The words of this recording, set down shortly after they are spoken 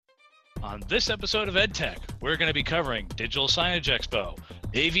On this episode of EdTech, we're going to be covering Digital Signage Expo,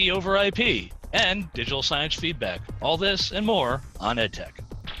 AV over IP, and digital signage feedback. All this and more on EdTech.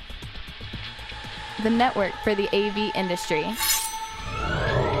 The network for the AV industry.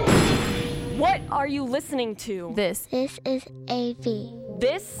 What are you listening to? This is AV.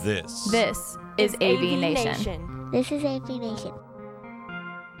 This is AV Nation. This is AV Nation.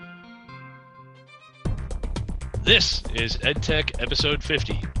 This is EdTech episode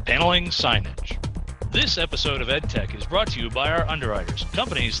 50, Paneling Signage. This episode of EdTech is brought to you by our underwriters,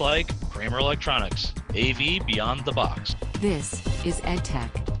 companies like Kramer Electronics, AV Beyond the Box. This is EdTech.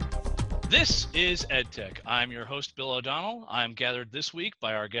 This is EdTech. I'm your host, Bill O'Donnell. I'm gathered this week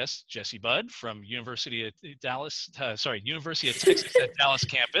by our guest, Jesse Budd from University of Texas at Dallas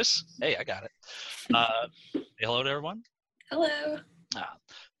campus. Hey, I got it. Say hello to everyone. Hello.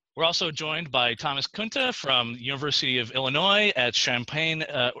 We're also joined by Thomas Kunta from University of Illinois at Champaign,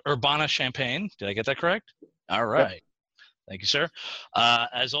 Urbana-Champaign. Did I get that correct? All right. Yep. Thank you, sir.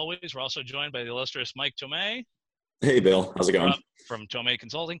 As always, we're also joined by the illustrious Mike Tomei. Hey, Bill. How's it going? From Tomei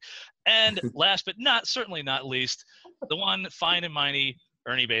Consulting. And last but certainly not least, the one fine and mighty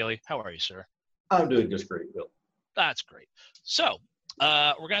Ernie Bailey. How are you, sir? I'm doing just great, Bill. That's great. So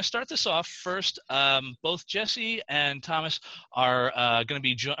we're going to start this off first. Both Jesse and Thomas are going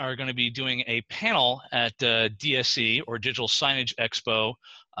to be doing a panel at DSE, or Digital Signage Expo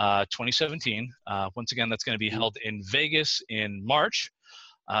 2017. Once again, that's going to be held in Vegas in March.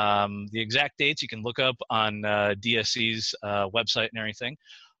 The exact dates you can look up on DSE's website and everything.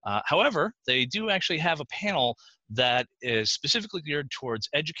 However, they do actually have a panel that is specifically geared towards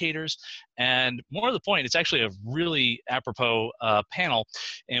educators, and more to the point, it's actually a really apropos panel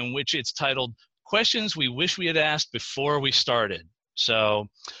in which it's titled "Questions We Wish We Had Asked Before We Started." So,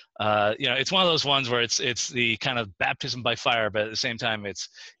 it's one of those ones where it's the kind of baptism by fire, but at the same time, it's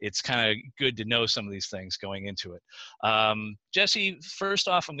kind of good to know some of these things going into it. Jesse, first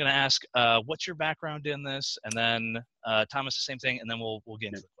off, I'm going to ask, what's your background in this, and then Thomas, the same thing, and then we'll get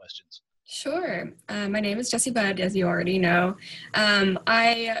into the questions. Sure. My name is Jesse Budd, as you already know.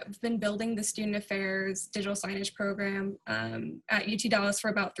 I've been building the Student Affairs Digital Signage program at UT Dallas for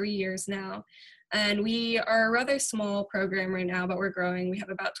about 3 years now. And we are a rather small program right now, but we're growing. We have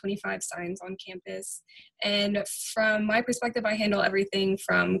about 25 signs on campus. And from my perspective, I handle everything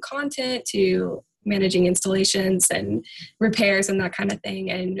from content to managing installations and repairs and that kind of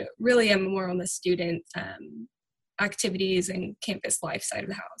thing. And really, I'm more on the student activities and campus life side of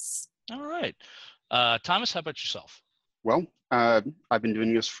the house. All right. Thomas, how about yourself? Well, I've been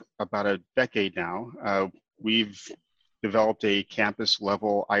doing this for about a decade now. We've developed a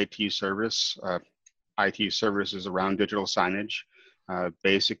campus-level IT service. IT services around digital signage.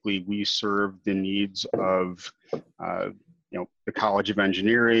 Basically, we serve the needs of, the College of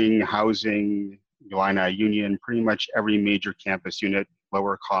Engineering, housing, Illini Union, pretty much every major campus unit,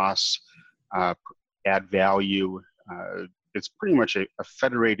 lower costs, add value. It's pretty much a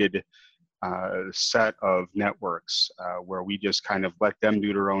federated set of networks where we just kind of let them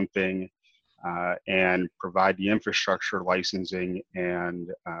do their own thing. And provide the infrastructure, licensing,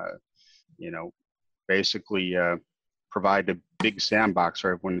 and basically provide a big sandbox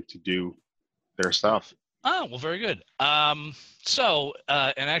for everyone to do their stuff. Oh, well, very good. And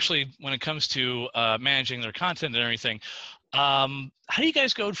actually, when it comes to managing their content and everything, how do you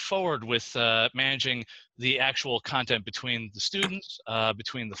guys go forward with managing the actual content between the students,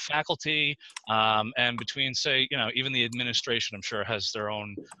 between the faculty, and between, say, even the administration? I'm sure has their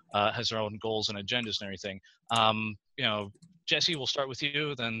own goals and agendas and everything. Jesse, we'll start with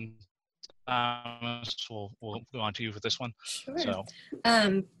you, then we'll go on to you for this one. Sure. So,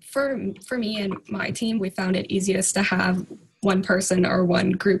 for me and my team, we found it easiest to have one person or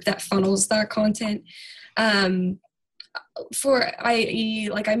one group that funnels that content. As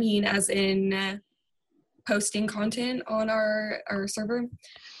in posting content on our server,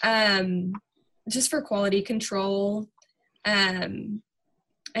 just for quality control, and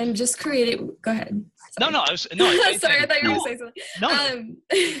just creating. Go ahead. Sorry. No. Sorry, I thought you were going to say something. No.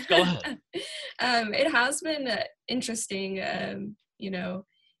 Go ahead. It has been interesting,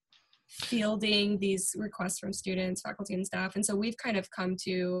 fielding these requests from students, faculty, and staff, and so we've kind of come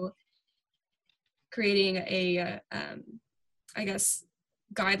to creating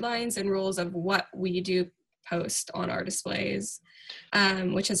guidelines and rules of what we do post on our displays,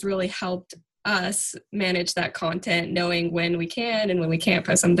 which has really helped us manage that content, knowing when we can and when we can't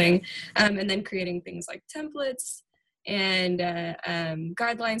post something, and then creating things like templates and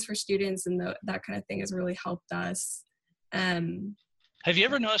guidelines for students and that kind of thing has really helped us Have you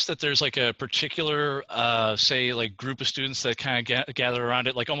ever noticed that there's like a particular, say, like group of students that kind of gather around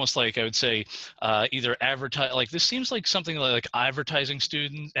it, like almost like I would say, either advertise, like this seems like something like advertising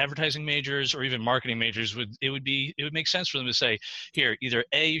students, advertising majors, or even marketing majors it would make sense for them to say, here, either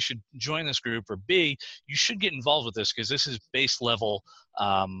A, you should join this group, or B, you should get involved with this because this is base level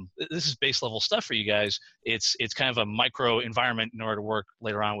stuff for you guys. It's kind of a micro environment in order to work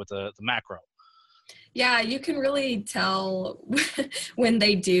later on with the macro. Yeah, you can really tell when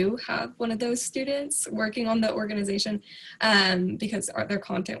they do have one of those students working on the organization, because their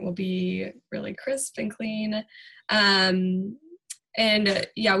content will be really crisp and clean. Yeah,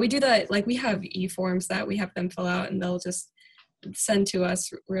 we do that. Like we have e-forms that we have them fill out and they'll just send to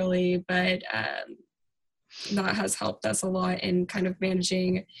us really, but that has helped us a lot in kind of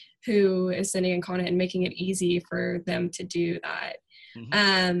managing who is sending in content and making it easy for them to do that.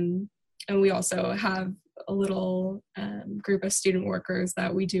 Mm-hmm. And we also have a little group of student workers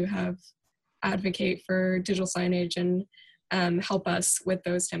that we do have advocate for digital signage and help us with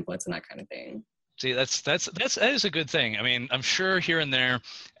those templates and that kind of thing. See, that is a good thing. I mean, I'm sure here and there,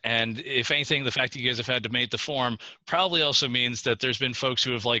 and if anything, the fact that you guys have had to make the form probably also means that there's been folks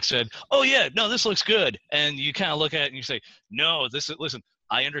who have like said, oh yeah, no, this looks good. And you kind of look at it and you say, no, listen,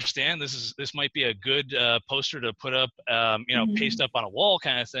 I understand this might be a good poster to put up, mm-hmm. paste up on a wall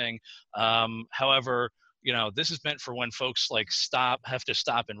kind of thing. However, this is meant for when folks like have to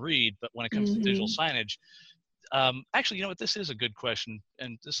stop and read. But when it comes mm-hmm. to digital signage, actually, you know what? This is a good question,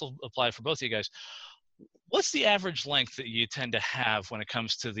 and this will apply for both of you guys. What's the average length that you tend to have when it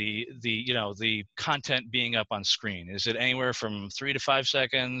comes to the content being up on screen? Is it anywhere from 3 to 5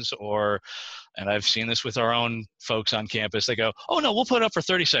 seconds, and I've seen this with our own folks on campus, they go, oh no, we'll put it up for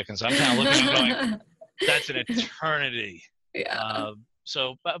 30 seconds. I'm kind of looking and going, that's an eternity. Yeah.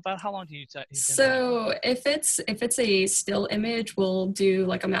 So about how long do you So if it's a still image, we'll do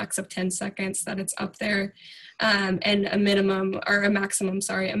like a max of 10 seconds that it's up there, and a maximum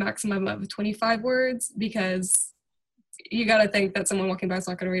of 25 words, because you got to think that someone walking by is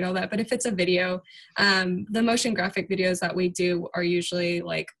not going to read all that. But if it's a video, the motion graphic videos that we do are usually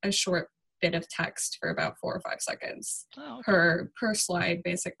like a short bit of text for about 4 or 5 seconds per slide,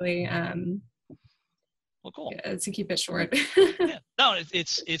 basically. Well, cool. Yeah, to keep it short. Yeah. No,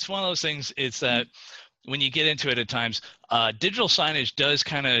 it's one of those things. It's that when you get into it at times, digital signage does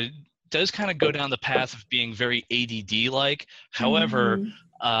kind of go down the path of being very ADD-like. However,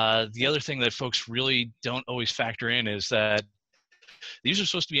 mm-hmm. The other thing that folks really don't always factor in is that these are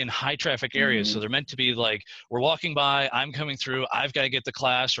supposed to be in high traffic areas. Mm-hmm. So they're meant to be like, we're walking by, I'm coming through, I've got to get to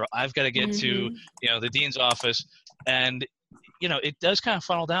class, or I've got to get mm-hmm. to, the dean's office. And it does kind of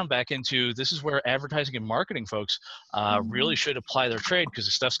funnel down back into, this is where advertising and marketing folks really should apply their trade, because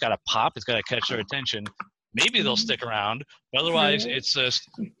the stuff's got to pop. It's got to catch their attention. Maybe they'll stick around. But otherwise, it's just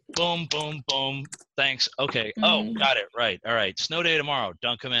boom, boom, boom. Thanks. Okay. Oh, got it. Right. All right. Snow day tomorrow.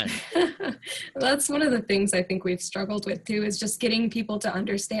 Don't come in. That's one of the things I think we've struggled with too, is just getting people to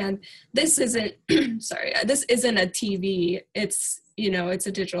understand this isn't, this isn't a TV. It's, it's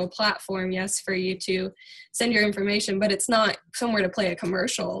a digital platform, yes, for you to send your information, but it's not somewhere to play a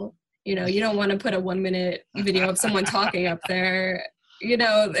commercial. You don't want to put a 1-minute video of someone talking up there,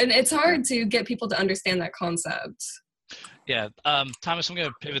 and it's hard to get people to understand that concept. Yeah. Thomas, I'm going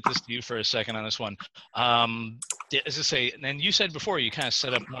to pivot this to you for a second on this one. As I say, and you said before, you kind of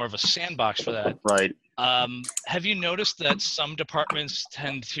set up more of a sandbox for that. Right. Have you noticed that some departments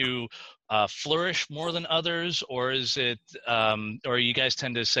tend to flourish more than others, or is it, or you guys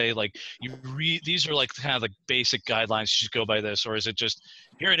tend to say like, these are like kind of the basic guidelines, you should go by this, or is it just,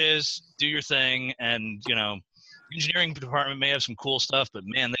 here it is, do your thing, and engineering department may have some cool stuff, but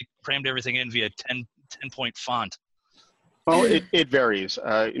man, they crammed everything in via 10-point font. Well, it varies.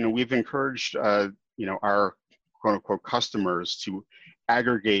 We've encouraged, our quote unquote customers to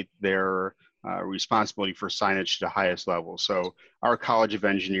aggregate their responsibility for signage to the highest level. So our College of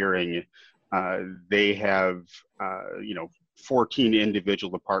Engineering, they have, 14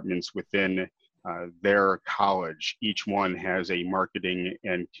 individual departments within their college. Each one has a marketing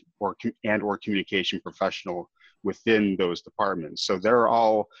and or communication professional within those departments. So they're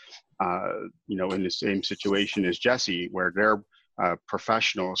all, in the same situation as Jesse, where they're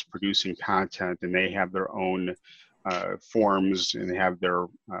professionals producing content, and they have their own forms, and they have their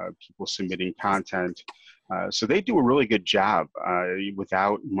people submitting content. So they do a really good job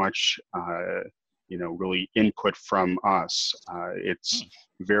without much, really input from us. It's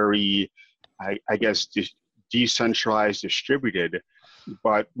very, I guess, decentralized, distributed,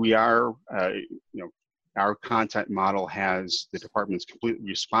 but we are, our content model has the departments completely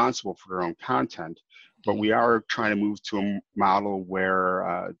responsible for their own content, but we are trying to move to a model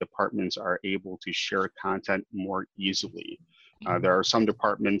where departments are able to share content more easily. There are some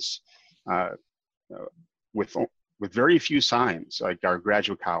departments with very few signs, like our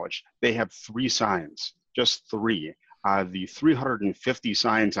graduate college. They have 3 signs, just 3. The 350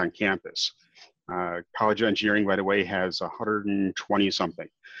 signs on campus. College of Engineering, by the way, has 120 something.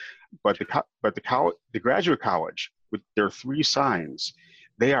 But the graduate college, with their 3 signs,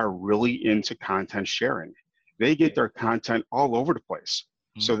 they are really into content sharing. They get their content all over the place.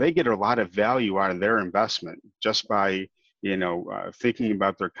 So they get a lot of value out of their investment just by, thinking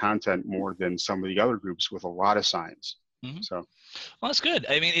about their content more than some of the other groups with a lot of signs. So, well, that's good.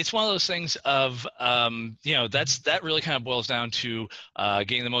 I mean, it's one of those things of, that really kind of boils down to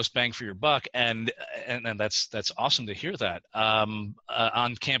getting the most bang for your buck, and that's awesome to hear that.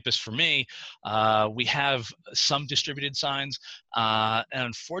 On campus for me, we have some distributed signs, and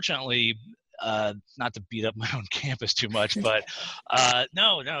unfortunately, not to beat up my own campus too much, but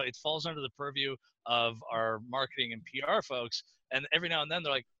no, it falls under the purview of our marketing and PR folks. And every now and then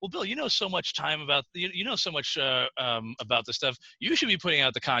they're like, well, Bill, you know so much about this stuff. You should be putting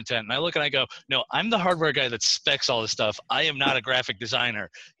out the content. And I look and I go, no, I'm the hardware guy that specs all this stuff. I am not a graphic designer.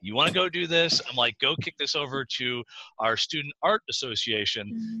 You want to go do this? I'm like, go kick this over to our Student Art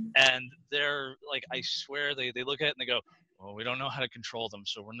Association. And they're like, I swear they look at it and they go, well, we don't know how to control them,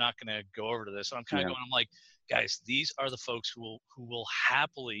 so we're not going to go over to this. And I'm kind of going, I'm like, guys, these are the folks who will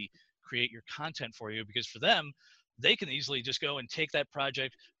happily create your content for you, because for them, they can easily just go and take that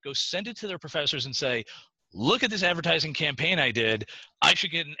project, go send it to their professors and say, look at this advertising campaign I did. I should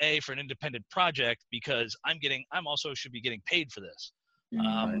get an A for an independent project because I'm also should be getting paid for this.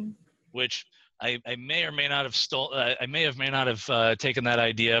 Which I may or may not have may not have taken that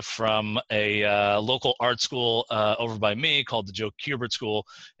idea from a local art school over by me called the Joe Kubert School,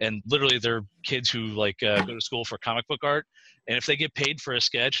 and literally they're kids who go to school for comic book art, and if they get paid for a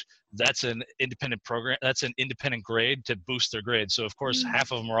sketch, that's an independent program. That's an independent grade to boost their grade. So of course,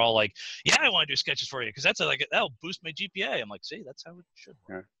 half of them are all like, "Yeah, I want to do sketches for you because that'll boost my GPA." I'm like, "See, that's how it should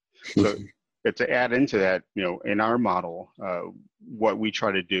work." So to add into that, in our model, what we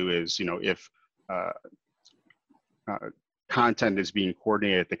try to do is, if content is being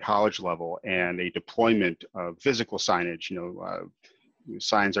coordinated at the college level and a deployment of physical signage,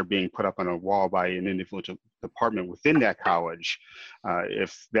 signs are being put up on a wall by an individual department within that college.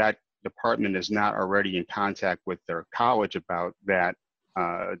 If that department is not already in contact with their college about that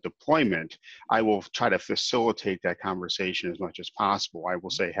deployment, I will try to facilitate that conversation as much as possible. I will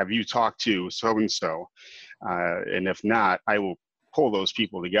say, have you talked to so-and-so? And if not, I will pull those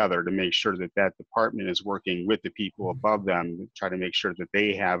people together to make sure that that department is working with the people above them, try to make sure that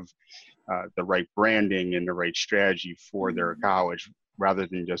they have the right branding and the right strategy for their college, rather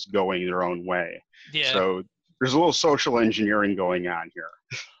than just going their own way. Yeah. So there's a little social engineering going on here.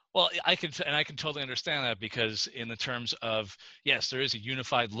 Well, I can totally understand that, because in the terms of, yes, there is a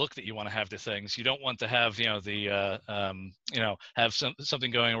unified look that you want to have to things. You don't want to have, have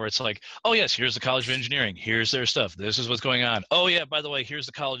something going where it's like, oh yes, here's the College of Engineering, here's their stuff, this is what's going on. Oh yeah, by the way, here's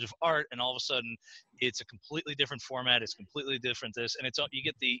the College of Art, and all of a sudden, it's a completely different format. It's completely different this, and you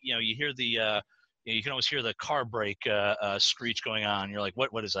get the, you hear the, you can always hear the car brake screech going on. You're like,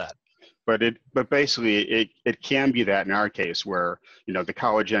 what is that? But basically it can be that in our case where, the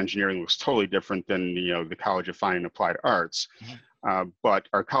College of Engineering looks totally different than, the College of Fine and Applied Arts. But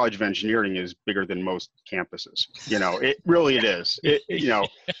our College of Engineering is bigger than most campuses. It really it is.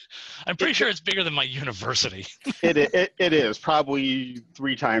 I'm pretty sure it's bigger than my university. it is probably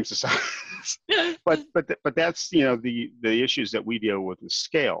 3 times the size. Yeah. But that's, the issues that we deal with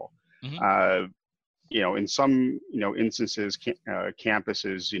scale. In some, instances,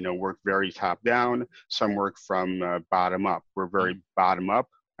 campuses, work very top down. Some work from bottom up. We're very bottom up,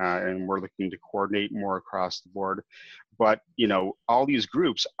 and we're looking to coordinate more across the board. But, all these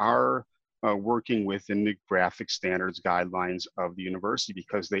groups are working within the graphic standards guidelines of the university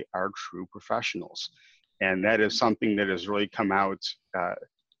because they are true professionals. And that is something that has really come out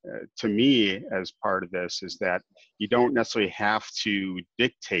to me as part of this, is that you don't necessarily have to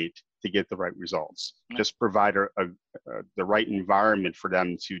dictate to get the right results. Just provide the right environment for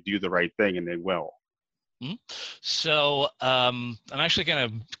them to do the right thing, and they will. So I'm actually going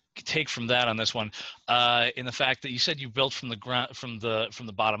to take from that on this one, in the fact that you said you built from the ground, from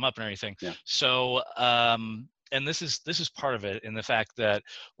the bottom up and everything. Yeah. So and this is part of it in the fact that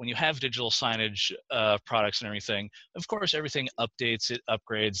when you have digital signage products and everything, of course, everything updates, it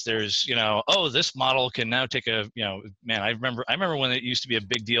upgrades. There's, oh, this model can now take a, man, I remember when it used to be a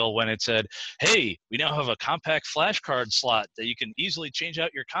big deal when it said, hey, we now have a compact flash card slot that you can easily change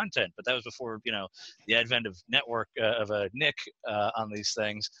out your content. But that was before, the advent of network, of a NIC on these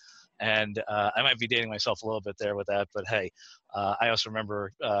things. And I might be dating myself a little bit there with that, but hey, I also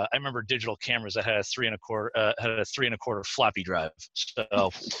remember I remember digital cameras that had a 3 1/4 floppy drive. So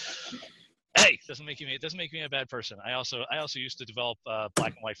hey, it doesn't make me a bad person. I also used to develop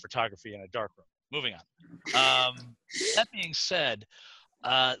black and white photography in a dark room. Moving on. That being said,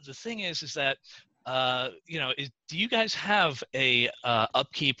 the thing is that do you guys have a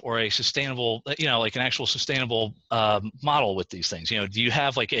upkeep or a sustainable, like an actual sustainable model with these things? Do you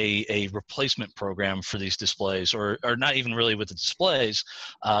have like a replacement program for these displays, or not even really with the displays,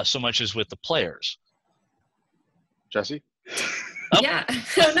 so much as with the players? Jesse? Oh. Yeah,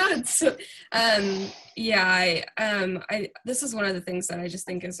 this is one of the things that I just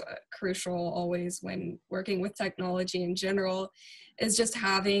think is crucial always when working with technology in general, is just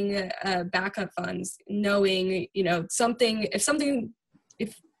having backup funds, knowing,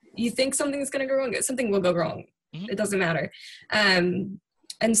 if you think something's going to go wrong, something will go wrong. Mm-hmm. It doesn't matter. And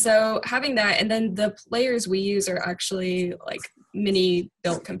so having that, and then the players we use are actually like mini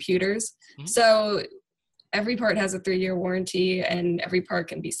built computers. Mm-hmm. So every part has a 3-year warranty, and every part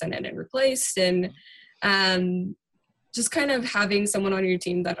can be sent in and replaced. And just kind of having someone on your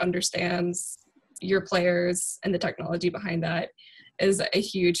team that understands your players and the technology behind that is a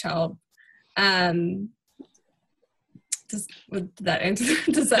huge help. Does that answer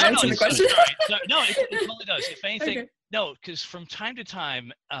the question? No, it totally does. If anything, okay. No, because from time to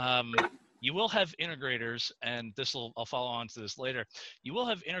time, you will have integrators, and I'll follow on to this later. You will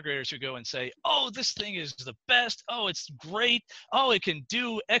have integrators who go and say, oh, this thing is the best. Oh, it's great. Oh, it can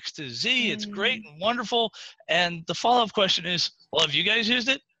do X to Z. It's great and wonderful. And the follow-up question is, well, have you guys used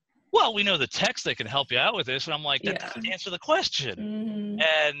it? Well, we know the text that can help you out with this. And I'm like, that doesn't answer the question. Mm-hmm.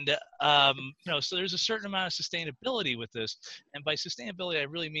 And, so there's a certain amount of sustainability with this. And by sustainability, I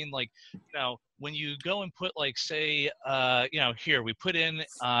really mean like, when you go and put like, say, here, we put in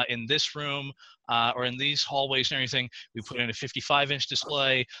this room or in these hallways and everything, we put in a 55-inch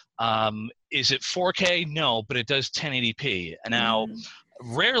display. Is it 4K? No, but it does 1080p. And now,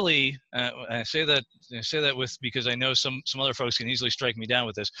 rarely, I say that because I know some other folks can easily strike me down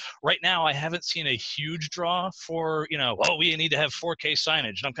with this. Right now, I haven't seen a huge draw for, we need to have 4K signage.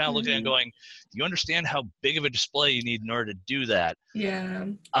 And I'm kind of looking at it going, do you understand how big of a display you need in order to do that? Yeah.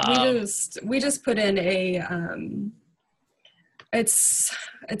 We just put in a, it's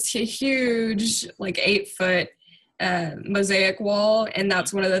a huge, like 8-foot mosaic wall. And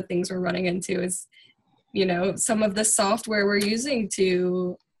that's one of the things we're running into is, some of the software we're using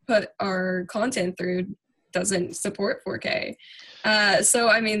to put our content through doesn't support 4K. So,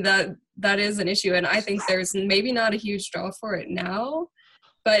 I mean, that is an issue. And I think there's maybe not a huge draw for it now,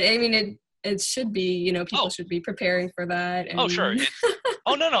 but I mean, it should be, people should be preparing for that. And... Oh, sure.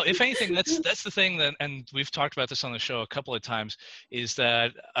 No. If anything, that's the thing that, and we've talked about this on the show a couple of times, is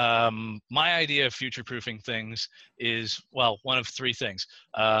that my idea of future-proofing things is, well, one of 3 things.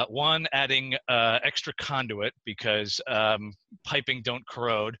 One, adding extra conduit because piping don't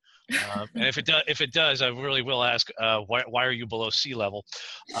corrode. And if it does, I really will ask, why are you below sea level?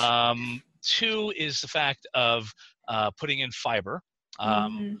 2 is the fact of putting in fiber.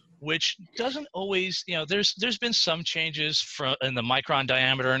 Which doesn't always, there's been some changes in the micron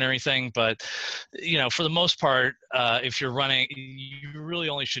diameter and everything, but, for the most part, if you're running, you really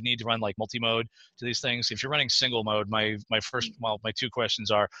only should need to run like multi-mode to these things. If you're running single mode, my 2 questions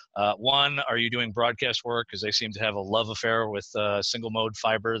are, 1, are you doing broadcast work? Because they seem to have a love affair with single mode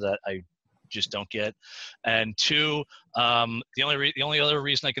fiber that I just don't get. And 2, the only other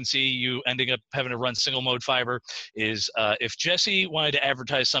reason I can see you ending up having to run single mode fiber is if Jesse wanted to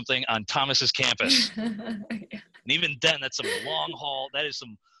advertise something on Thomas's campus. And even then, that's some long haul. That is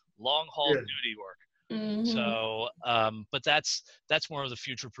some long haul duty work. So, but that's more of the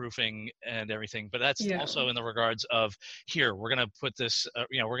future proofing and everything. But that's also in the regards of here, we're going to put this,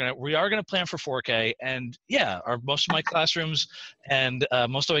 we are going to plan for 4K, and are most of my classrooms and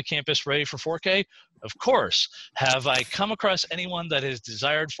most of my campus ready for 4K? Of course. Have I come across anyone that has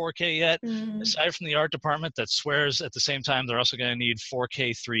desired 4K yet, aside from the art department that swears at the same time they're also going to need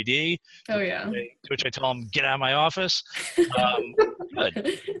 4K 3D? To which I tell them, get out of my office.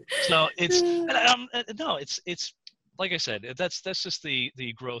 Good. So it's it's like I said, that's just the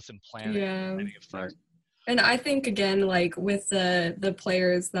growth and planning of things. And I think, again, like with the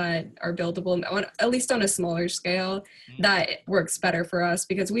players that are buildable, at least on a smaller scale, that works better for us,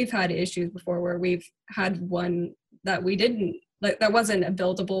 because we've had issues before where we've had one that we didn't, like, that wasn't a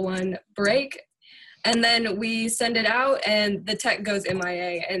buildable one, break. And then we send it out and the tech goes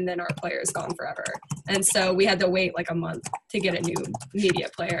MIA and then our player is gone forever. And so we had to wait like a month to get a new media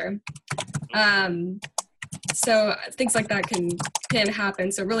player. So things like that can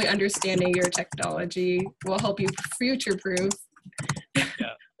happen. So really understanding your technology will help you future-proof.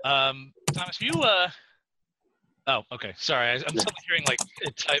 Yeah. Thomas, you oh, okay. Sorry, I'm suddenly hearing like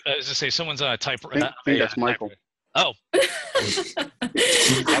a type. As I say, someone's on a type. I think that's Michael. Oh.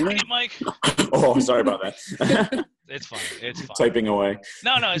 Hey, Mike. Oh, I'm sorry about that. It's fine. It's fine. Typing away.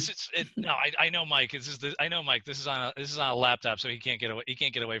 No. No. I know Mike. I know Mike. This is on a laptop, so he can't get away. He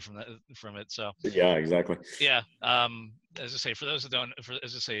can't get away from it. So. Yeah, exactly. Yeah. As I say, for those that don't,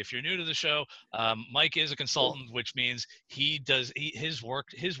 if you're new to the show, Mike is a consultant, which means his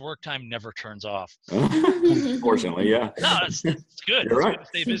work time never turns off. Fortunately, yeah. No, that's good. You're right. Good to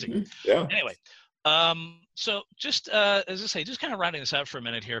stay busy. Yeah. Anyway, so just as I say, just kind of rounding this out for a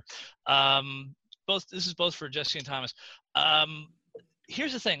minute here. This is both for Jesse and Thomas.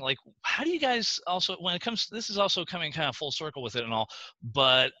 Here's the thing, like, how do you guys also, when it comes, this is also coming kind of full circle with it and all,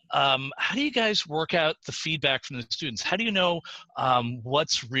 but how do you guys work out the feedback from the students? How do you know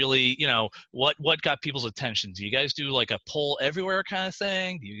what's really, what got people's attention? Do you guys do like a poll everywhere kind of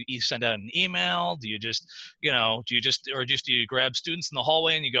thing? Do you send out an email? Do you just, do you grab students in the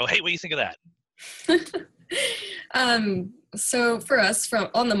hallway and you go, hey, what do you think of that? So for us,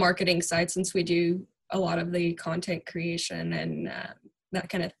 on the marketing side, since we do a lot of the content creation and that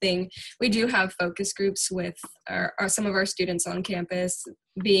kind of thing, we do have focus groups with some of our students on campus,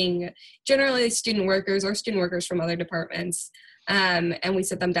 being generally student workers or student workers from other departments, and we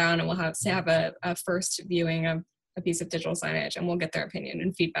sit them down and we'll have a first viewing of a piece of digital signage, and we'll get their opinion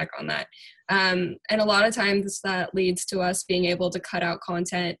and feedback on that. And a lot of times that leads to us being able to cut out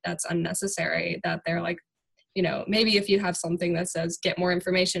content that's unnecessary, that they're like, maybe if you have something that says get more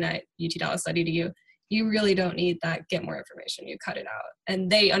information at UT.edu, you really don't need that get more information, you cut it out, and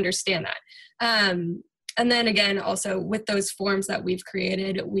they understand that. And then again, also with those forms that we've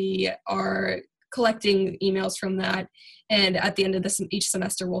created, we are collecting emails from that, and at the end of each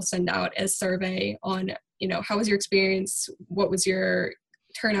semester we'll send out a survey on how was your experience, what was your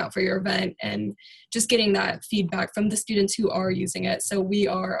turnout for your event, and just getting that feedback from the students who are using it. So we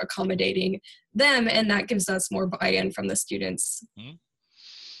are accommodating them, and that gives us more buy-in from the students. Mm-hmm.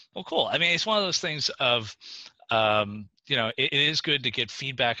 Well, cool. I mean, it's one of those things of, it is good to get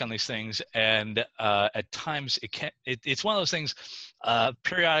feedback on these things, and at times it's one of those things.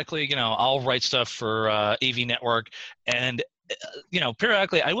 Periodically, I'll write stuff for AV Network, and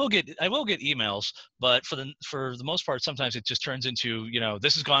periodically I will get emails, but for the most part, sometimes it just turns into,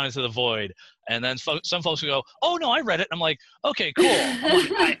 this has gone into the void. And then some folks will go, oh no, I read it. I'm like, okay, cool.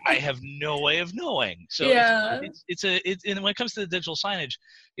 I have no way of knowing. So yeah, and when it comes to the digital signage,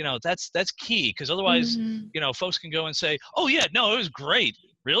 that's key, because otherwise, folks can go and say, oh yeah, no, it was great.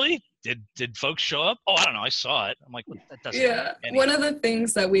 Really? Did folks show up? Oh, I don't know. I saw it. I'm like, well, that doesn't. Yeah. One of the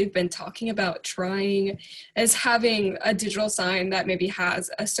things that we've been talking about trying is having a digital sign that maybe has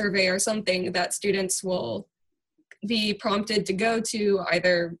a survey or something that students will be prompted to go to,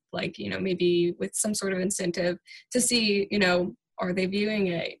 either like, maybe with some sort of incentive to see, are they viewing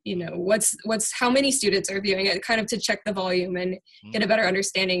it? How many students are viewing it, kind of to check the volume and get a better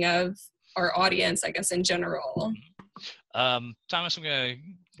understanding of our audience, I guess, in general. Thomas, I'm going to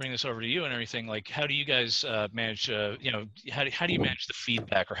bring this over to you and everything. Like, how do you guys manage, how do you manage the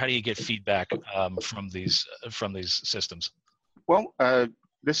feedback, or how do you get feedback from these systems? Well,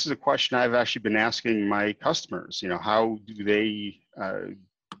 this is a question I've actually been asking my customers. How do they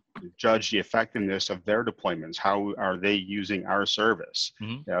judge the effectiveness of their deployments? How are they using our service?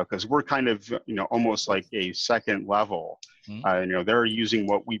 Because we're kind of, almost like a second level. They're using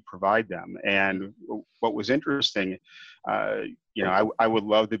what we provide them. And what was interesting, I would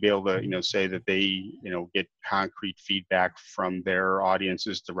love to be able to, say that they, get concrete feedback from their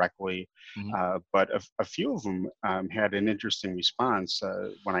audiences directly. But a few of them had an interesting response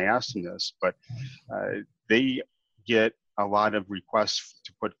when I asked them this, but they get a lot of requests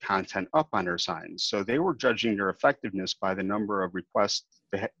to put content up on their signs. So they were judging their effectiveness by the number of requests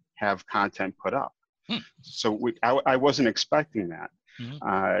to have content put up. So I wasn't expecting that.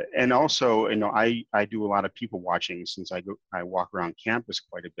 And also, I do a lot of people watching, since I walk around campus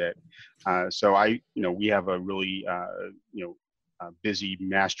quite a bit. So we have a really, busy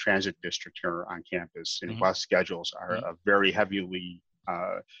mass transit district here on campus, and bus schedules are very heavily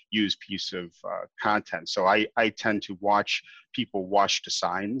used piece of content. So I tend to watch people watch the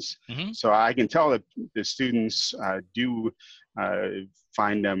signs. Mhm. So I can tell that the students do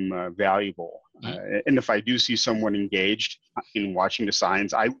find them valuable. And if I do see someone engaged in watching the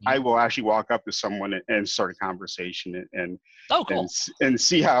signs, I will actually walk up to someone and start a conversation and Oh, cool. and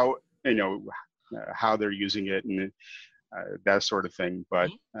see how, how they're using it and that sort of thing.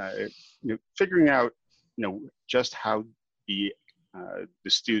 But figuring out, just how the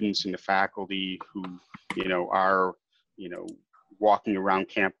students and the faculty who, are, walking around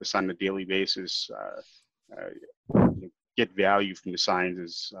campus on a daily basis get value from the signs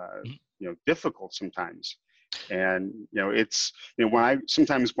is, difficult sometimes. And, it's,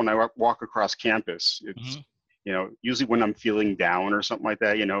 sometimes when I walk across campus, it's, usually when I'm feeling down or something like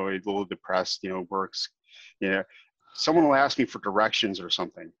that, a little depressed, works, someone will ask me for directions or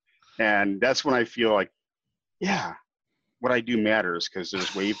something. And that's when I feel like, yeah, what I do matters, because there's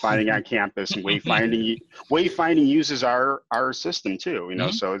wayfinding on campus, and wayfinding uses our system too,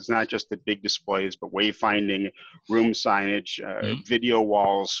 so it's not just the big displays, but wayfinding, room signage, video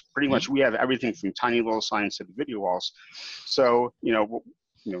walls, pretty much we have everything from tiny little signs to the video walls. So,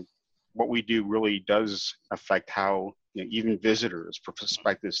 what we do really does affect how even visitors,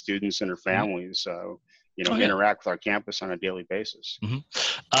 prospective students and their families, interact with our campus on a daily basis.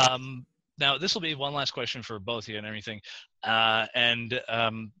 Now, this will be one last question for both of you and everything.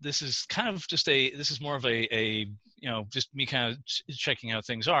 This is kind of just this is more of a just me kind of checking how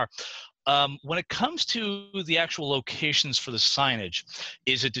things are. When it comes to the actual locations for the signage,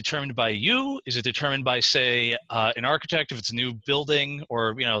 is it determined by you? Is it determined by, say, an architect if it's a new building,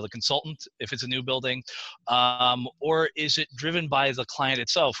 or the consultant if it's a new building, or is it driven by the client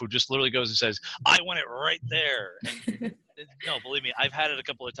itself, who just literally goes and says, "I want it right there"? And, no, believe me, I've had it a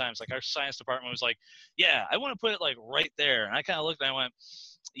couple of times. Like, our science department was like, "Yeah, I want to put it like right there," and I kind of looked and I went,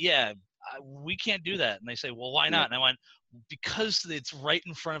 "Yeah, we can't do that." And they say, "Well, why not?" And I went, "Because it's right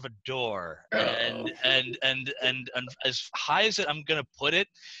in front of a door, and as high as I'm gonna put it,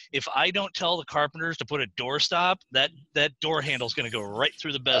 if I don't tell the carpenters to put a doorstop, that door handle's gonna go right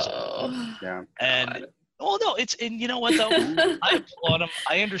through the bezel." Yeah. And no, and you know what though, I applaud them.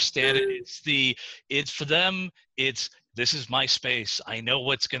 I understand it. It's for them. This is my space. I know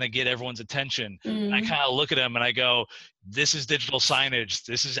what's going to get everyone's attention. I kind of look at them and I go, this is digital signage.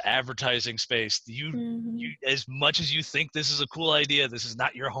 This is advertising space. You, as much as you think this is a cool idea, this is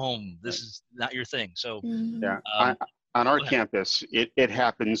not your home. This is not your thing. So yeah, on our campus, it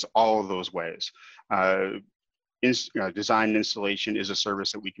happens all of those ways. Design and installation is a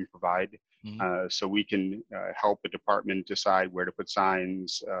service that we can provide. So we can help a department decide where to put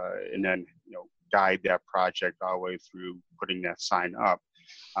signs, and then guide that project all the way through putting that sign up.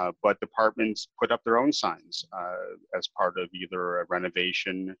 But departments put up their own signs as part of either a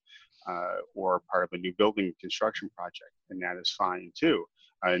renovation or part of a new building construction project, and that is fine too.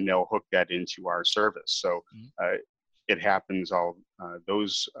 And they'll hook that into our service. So it happens all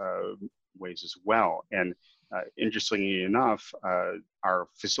those ways as well. And interestingly enough, our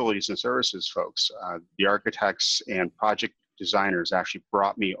facilities and services folks, the architects and project designers actually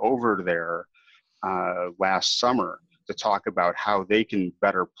brought me over there last summer to talk about how they can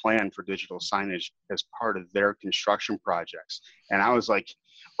better plan for digital signage as part of their construction projects. And I was like,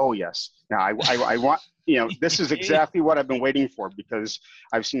 oh yes, now I want, this is exactly what I've been waiting for, because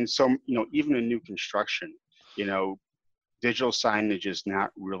I've seen even in new construction, digital signage is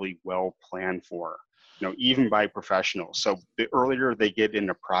not really well planned for, even by professionals. So the earlier they get in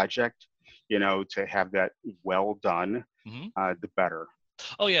a project, to have that well done, the better.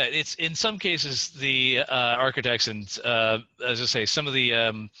 Oh yeah, it's in some cases the architects and as I say, some of the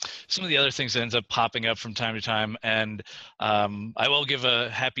other things that ends up popping up from time to time. And I will give a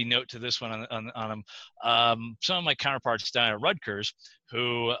happy note to this one on them. Some of my counterparts down at Rutgers,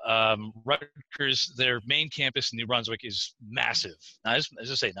 who Rutgers, their main campus in New Brunswick is massive. As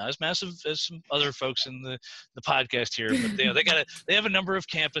I say, not as massive as some other folks in the podcast here, but they have a number of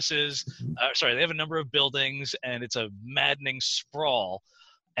campuses. They have a number of buildings, and it's a maddening sprawl.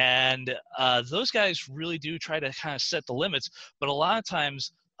 And those guys really do try to kind of set the limits, but a lot of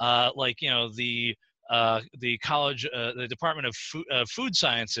times, the college, the Department of Food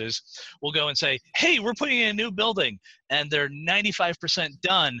Sciences will go and say, "Hey, we're putting in a new building," and they're 95%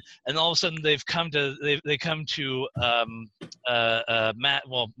 done, and all of a sudden they come to Matt,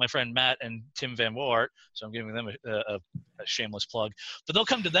 my friend Matt and Tim Van Woort, so I'm giving them a shameless plug, but they'll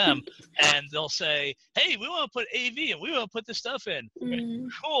come to them and they'll say, "Hey, we want to put AV and we want to put this stuff in."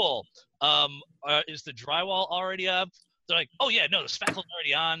 Cool. Is the drywall already up? They're like, oh yeah, no, the spackle's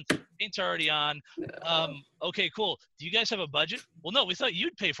already on, paint's already on. Okay, cool. Do you guys have a budget? Well, no, we thought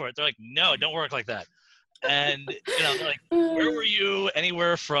you'd pay for it. They're like, no, it don't work like that. And they're like, where were you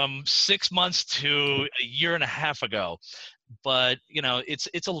anywhere from 6 months to a year and a half ago? But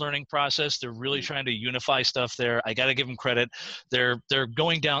it's a learning process. They're really trying to unify stuff there. I got to give them credit. They're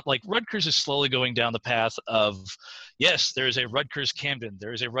going down, like Rutgers is slowly going down the path of, yes, there is a Rutgers Camden,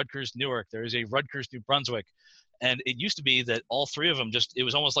 there is a Rutgers Newark, there is a Rutgers New Brunswick. And it used to be that all three of them it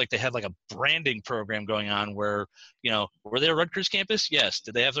was almost like they had like a branding program going on where, were they a Rutgers campus? Yes.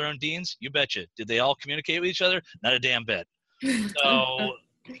 Did they have their own deans? You betcha. Did they all communicate with each other? Not a damn bit. So,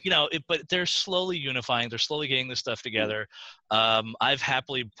 but they're slowly unifying. They're slowly getting this stuff together. I've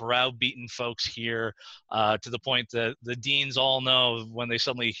happily browbeaten folks here to the point that the deans all know when they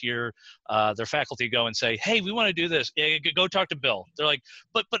suddenly hear their faculty go and say, hey, we want to do this. Yeah, go talk to Bill. They're like,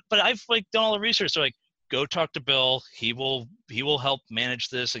 but I've done all the research. They're like, go talk to Bill. He will help manage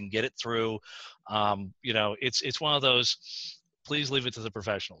this and get it through. It's one of those, please leave it to the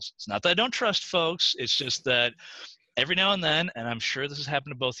professionals. It's not that I don't trust folks. It's just that every now and then, and I'm sure this has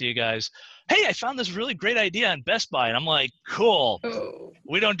happened to both of you guys, hey, I found this really great idea on Best Buy. And I'm like, cool. Oh.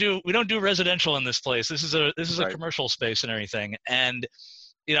 We don't do residential in this place. This is a Right. commercial space and everything. And,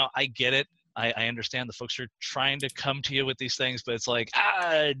 I get it. I understand the folks are trying to come to you with these things, but it's like,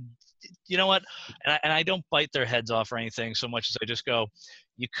 you know what? And I don't bite their heads off or anything so much as I just go,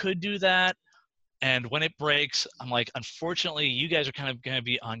 you could do that. And when it breaks, I'm like, unfortunately, you guys are kind of going to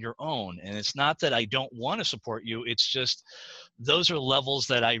be on your own. And it's not that I don't want to support you. It's just those are levels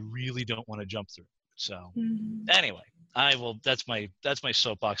that I really don't want to jump through. So anyway, that's my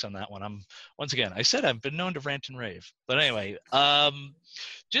soapbox on that one. Once again, I said I've been known to rant and rave. But anyway,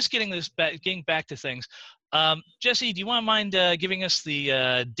 just getting back to things. Jesse, do you want to mind giving us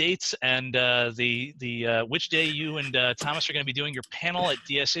the dates and the which day you and Thomas are going to be doing your panel at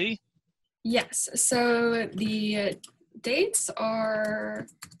DSE? Yes. So the dates are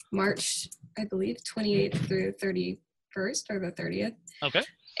March, I believe, 28th through 31st or the 30th. Okay.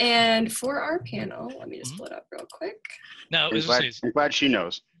 And for our panel, let me just pull it up real quick. No, I'm glad she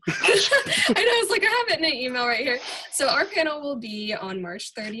knows. I know, it's like I have it in an email right here. So our panel will be on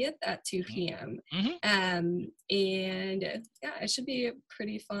March 30th at 2 p.m. And yeah, it should be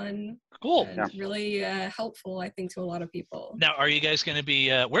pretty fun. Cool. And really helpful, I think, to a lot of people. Now, are you guys going to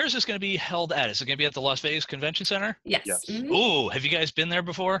be, where is this going to be held at? Is it going to be at the Las Vegas Convention Center? Yes. Yes. Ooh, have you guys been there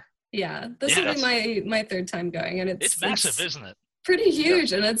before? Yeah, this will be my third time going, and it's massive, isn't it? Pretty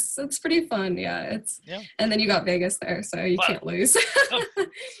huge, and it's pretty fun. Yeah, and then you got Vegas there, so you can't lose.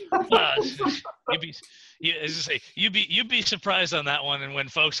 You'd be surprised on that one, and when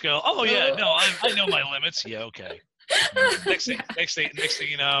folks go, "Oh yeah, no, I know my limits." Yeah, okay. Next thing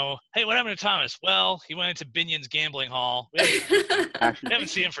you know, hey, what happened to Thomas? Well, he went into Binion's gambling hall. We haven't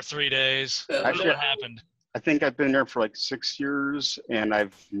seen him for 3 days. I don't know what happened. I think I've been there for like 6 years, and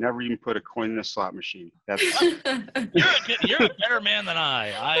I've never even put a coin in a slot machine. That's You're a better man than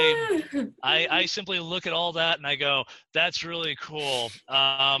I simply look at all that and I go, that's really cool.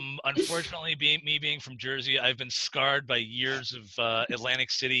 Unfortunately, being from Jersey, I've been scarred by years of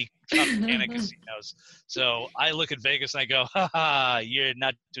Atlantic City Tropicana casinos. So I look at Vegas and I go, ha ha, you're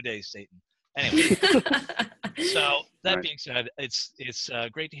not today, Satan. Anyway. So that being said, it's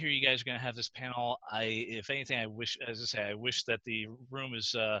great to hear you guys are going to have this panel. If anything, I wish that the room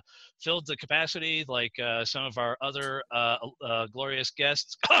is filled to capacity, like some of our other glorious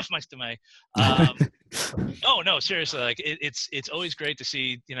guests. Cough, my stomach. No, seriously, like it's always great to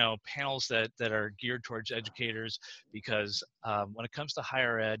see panels that are geared towards educators, because when it comes to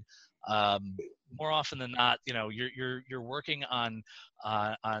higher ed, more often than not, you're working on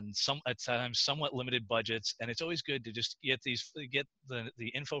some at times somewhat limited budgets, and it's always good to just get the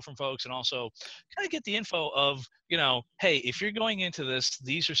info from folks, and also kind of get the info of hey, if you're going into this,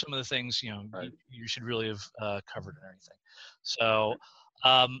 these are some of the things you should really have covered and everything. So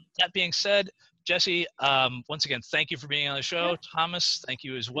that being said, Jesse, once again, thank you for being on the show. Thomas, thank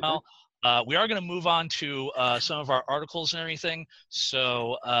you as well. We are going to move on to some of our articles and everything.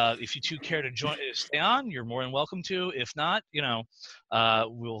 So if you two care to stay on, you're more than welcome to. If not,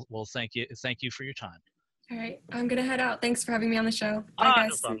 we'll thank you for your time. All right, I'm gonna head out. Thanks for having me on the show. Bye,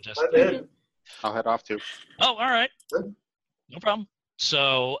 guys. No problem, Jesse. I'll head off too. Oh, all right. No problem.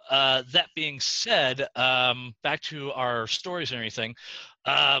 So that being said, back to our stories and everything.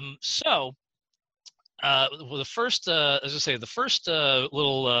 Well, the first, as I say, the first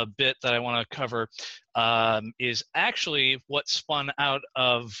little bit that I want to cover is actually what spun out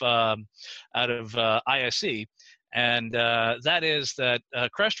of ISE, and that is that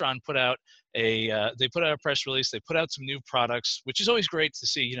Crestron put out they put out a press release. They put out some new products, which is always great to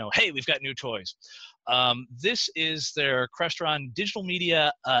see. Hey, we've got new toys. This is their Crestron Digital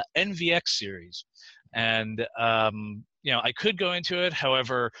Media NVX series, and I could go into it.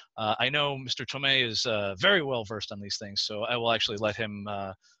 However, I know Mr. Tomei is very well versed on these things, so I will actually let him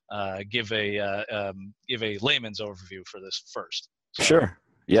give a layman's overview for this first. So. Sure.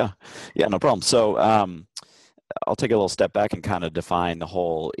 Yeah, no problem. So I'll take a little step back and kind of define the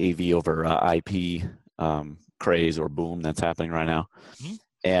whole AV over IP craze or boom that's happening right now. Mm-hmm.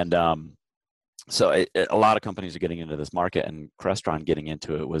 And so a lot of companies are getting into this market, and Crestron getting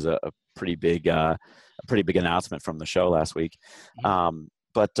into it was a pretty big announcement from the show last week. Mm-hmm.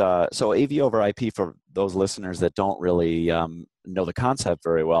 So AV over IP, for those listeners that don't really know the concept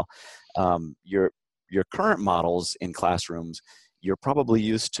very well, your current models in classrooms, you're probably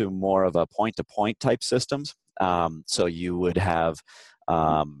used to more of a point-to-point type systems. So you would have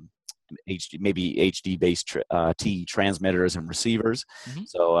maybe HD-based T transmitters and receivers. Mm-hmm.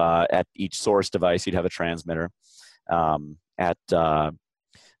 So at each source device, you'd have a transmitter. At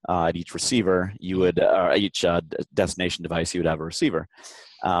each receiver, you would each destination device, you would have a receiver,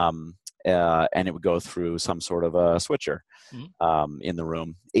 and it would go through some sort of a switcher. Mm-hmm. In the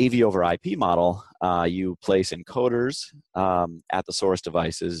room. AV over IP model, you place encoders at the source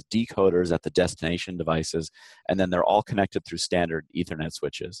devices, decoders at the destination devices, and then they're all connected through standard Ethernet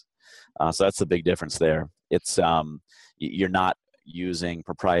switches. So that's the big difference there. It's you're not using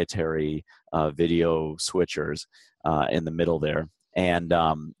proprietary video switchers in the middle there. And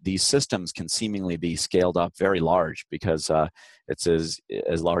these systems can seemingly be scaled up very large because it's as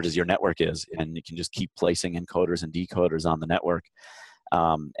large as your network is, and you can just keep placing encoders and decoders on the network.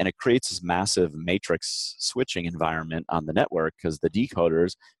 And it creates this massive matrix switching environment on the network because the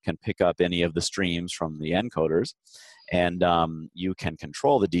decoders can pick up any of the streams from the encoders, and you can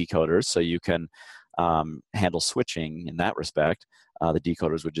control the decoders, so you can handle switching in that respect. The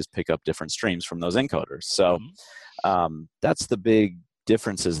decoders would just pick up different streams from those encoders. So that's the big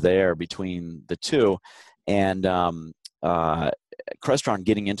differences there between the two. And Crestron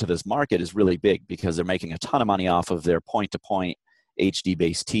getting into this market is really big because they're making a ton of money off of their point-to-point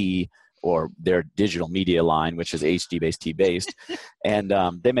HD-based T, or their digital media line, which is HD-based T-based. And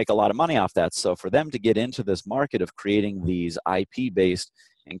they make a lot of money off that. So for them to get into this market of creating these IP-based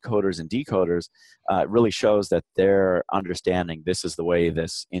encoders and decoders, it really shows that they're understanding this is the way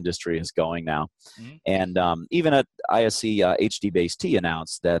this industry is going now. Mm-hmm. And even at ISE, HD-based T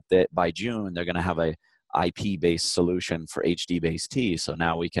announced that by June, they're going to have a IP-based solution for HD-based T. So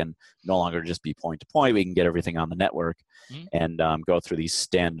now we can no longer just be point-to-point. We can get everything on the network and go through these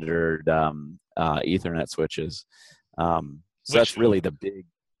standard Ethernet switches. So that's really the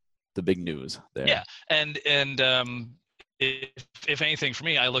big news there. Yeah, and if anything, for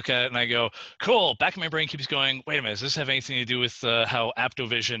me, I look at it and I go, cool. Back in my brain keeps going, wait a minute, does this have anything to do with how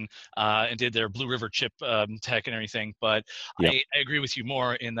AptoVision and did their Blue River chip tech and everything? But yep. I agree with you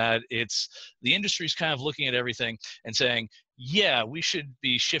more in that it's the industry's kind of looking at everything and saying, yeah, we should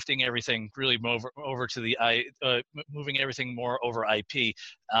be shifting everything really over to the moving everything more over IP.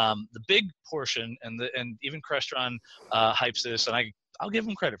 The big portion, and even Crestron hypes this, and I'll give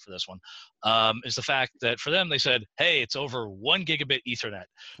them credit for this one, is the fact that for them, they said, hey, it's over 1 gigabit Ethernet.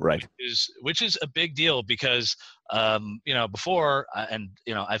 Right. Which is a big deal because, before,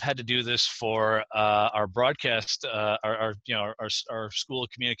 I've had to do this for our broadcast, our school of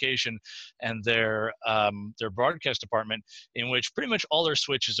communication and their broadcast department, in which pretty much all their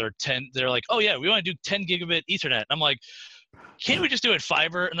switches are 10. They're like, oh yeah, we want to do 10 gigabit Ethernet. And I'm like, can't we just do it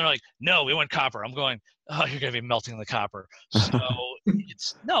fiber? And they're like, no, we want copper. I'm going, oh, you're going to be melting the copper. So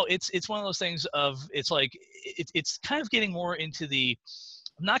it's one of those things of, it's like, it's kind of getting more into the,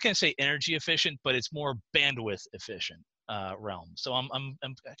 I'm not going to say energy efficient, but it's more bandwidth efficient realm. So I'm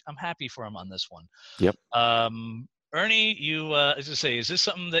happy for him on this one. Yep. Ernie, as I say, is this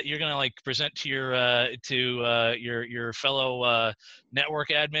something that you're going to like present to your fellow network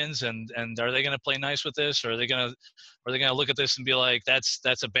admins, and are they going to play nice with this, or are they going to look at this and be like, that's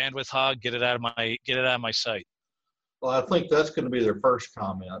a bandwidth hog, get it out of my site? Well, I think that's going to be their first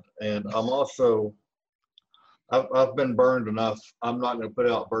comment, and I've been burned enough. I'm not going to put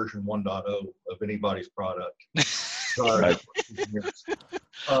out version 1.0 of anybody's product. Right.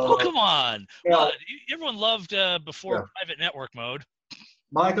 Oh, come on. Everyone loved before private network mode.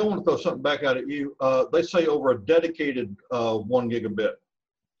 Mike, I want to throw something back out at you. They say over a dedicated 1 gigabit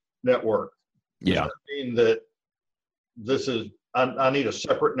network. Yeah. Does that mean that this is, I need a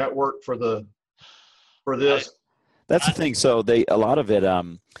separate network for this? That's the thing. So a lot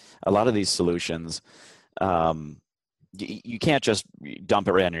of these solutions, you can't just dump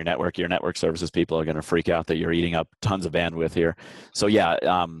it right on your network. Your network services people are going to freak out that you're eating up tons of bandwidth here. So yeah,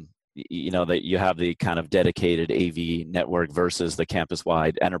 you know, that you have the kind of dedicated AV network versus the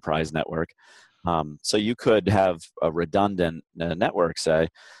campus-wide enterprise network. So you could have a redundant network, say,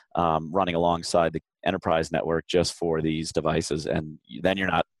 running alongside the enterprise network just for these devices, and then you're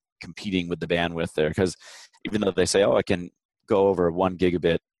not competing with the bandwidth there, because even though they say, oh, I can go over 1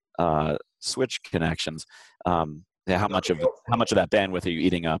 gigabit switch connections, yeah, how much of that bandwidth are you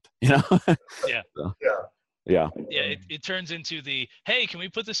eating up? You know? Yeah. So, Yeah. Yeah. It turns into the, hey, can we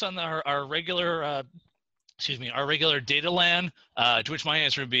put this on our regular our regular data LAN? To which my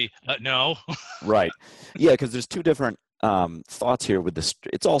answer would be no. Right. Yeah, because there's two different thoughts here with this.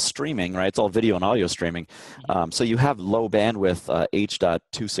 It's all streaming, right? It's all video and audio streaming. So you have low bandwidth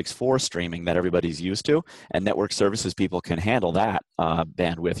H.264 streaming that everybody's used to, and network services people can handle that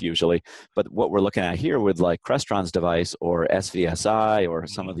bandwidth usually. But what we're looking at here with like Crestron's device or SVSI or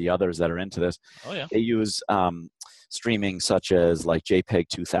some of the others that are into this, they use streaming such as like JPEG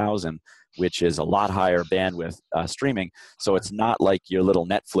 2000, which is a lot higher bandwidth streaming. So it's not like your little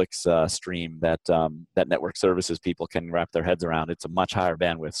Netflix stream that that network services people can wrap their heads around. It's a much higher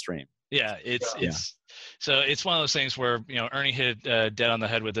bandwidth stream. Yeah, so it's one of those things where, you know, Ernie hit dead on the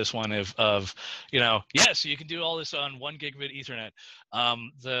head with this one of you know, yes, you can do all this on 1 gigabit Ethernet.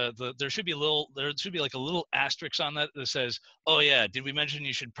 There should be like a little asterisk on that says, oh yeah, did we mention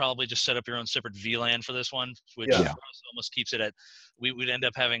you should probably just set up your own separate VLAN for this one, which almost keeps it at, we'd end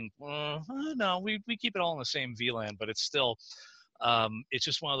up having no, we keep it all in the same VLAN, but it's still it's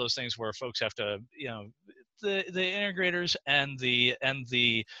just one of those things where folks have to, you know, the integrators and the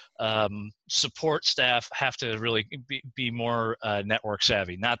support staff have to really be more network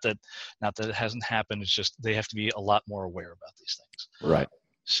savvy. Not that it hasn't happened. It's just they have to be a lot more aware about these things. Right.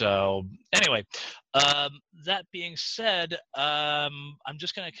 So anyway, that being said, I'm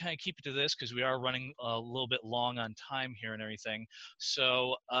just going to kind of keep it to this because we are running a little bit long on time here and everything.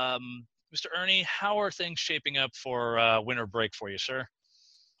 So Mr. Ernie, how are things shaping up for winter break for you, sir?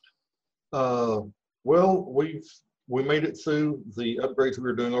 Well, we made it through the upgrades we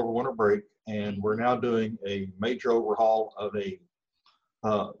were doing over winter break, and we're now doing a major overhaul of a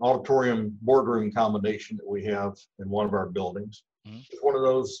auditorium boardroom combination that we have in one of our buildings. It's one of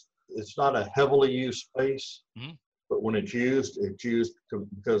those, it's not a heavily used space, but when it's used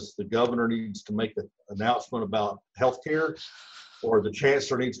because the governor needs to make an announcement about healthcare, or the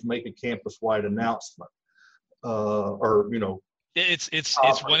chancellor needs to make a campus-wide announcement, or, you know, it's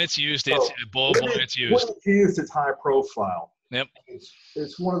when it's used, it's when it's used. When it's used, it's high profile. Yep.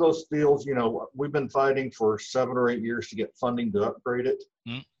 It's one of those deals, you know, we've been fighting for 7 or 8 years to get funding to upgrade it.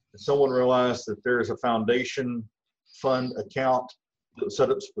 Someone realized that there is a foundation fund account set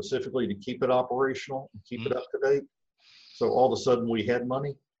up specifically to keep it operational and keep it up to date. So all of a sudden we had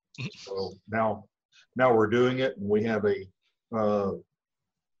money. So now we're doing it, and we have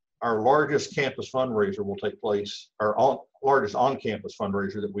our largest campus fundraiser will take place, largest on-campus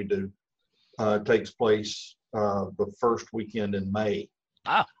fundraiser that we do takes place the first weekend in May.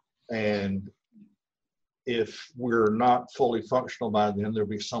 And if we're not fully functional by then, there'll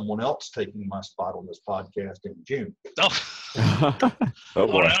be someone else taking my spot on this podcast in June. Oh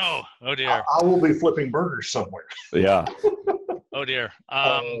boy. No. Oh dear. I will be flipping burgers somewhere. Yeah. Oh dear.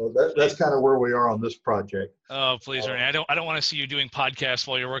 That's kind of where we are on this project. Oh please, Ernie. I don't want to see you doing podcasts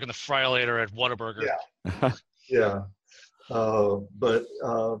while you're working the Fryolator at Whataburger. Yeah. But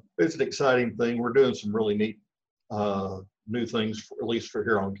it's an exciting thing. We're doing some really neat new things, at least for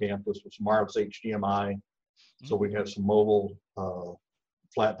here on campus, with some wireless HDMI. So we have some mobile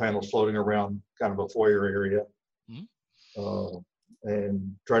flat panels floating around kind of a foyer area,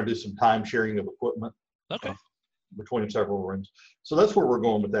 and try to do some time sharing of equipment between several rooms. So that's where we're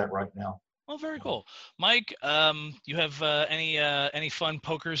going with that right now. Oh, very cool. Mike, you have any fun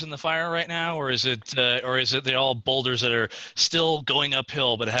pokers in the fire right now, or is it they're all boulders that are still going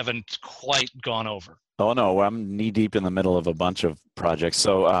uphill but haven't quite gone over? Oh no, I'm knee deep in the middle of a bunch of projects.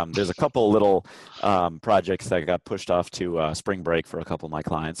 So there's a couple little projects that got pushed off to spring break for a couple of my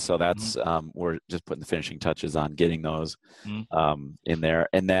clients. So that's we're just putting the finishing touches on getting those in there.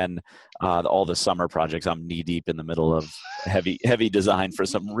 And then all the summer projects, I'm knee deep in the middle of heavy design for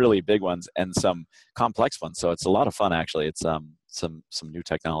some really big ones and some complex ones. So it's a lot of fun actually. It's some new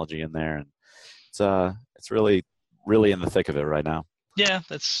technology in there, and it's really in the thick of it right now. Yeah,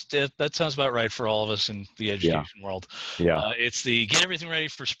 that sounds about right for all of us in the education world. Yeah. It's the get everything ready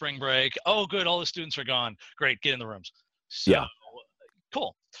for spring break. Oh, good, all the students are gone. Great, get in the rooms. So,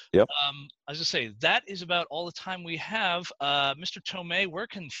 cool. Yep. As I say, that is about all the time we have. Mr. Tomei, where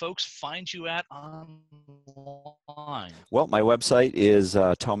can folks find you at online? online? Well, my website is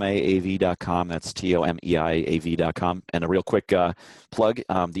tomeav.com. That's TOMEIAV.com. And a real quick plug, the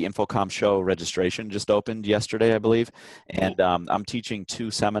Infocom show registration just opened yesterday, I believe. And I'm teaching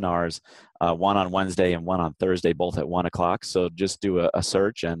 2 seminars, one on Wednesday and one on Thursday, both at 1 o'clock. So just do a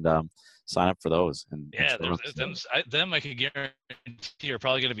search and sign up for those. And yeah, them I can guarantee are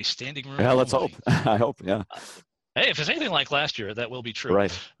probably going to be standing room. Yeah, let's only. hope. I hope, yeah. Hey, if it's anything like last year, that will be true.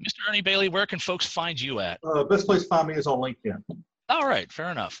 Right. Mr. Ernie Bailey, where can folks find you at? Best place to find me is on LinkedIn. All right,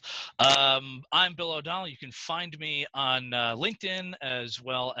 fair enough. I'm Bill O'Donnell. You can find me on LinkedIn as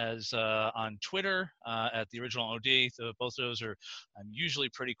well as on Twitter at The Original OD. Both of those I'm usually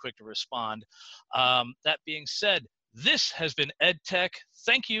pretty quick to respond. That being said, this has been EdTech.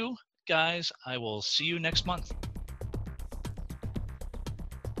 Thank you, guys. I will see you next month.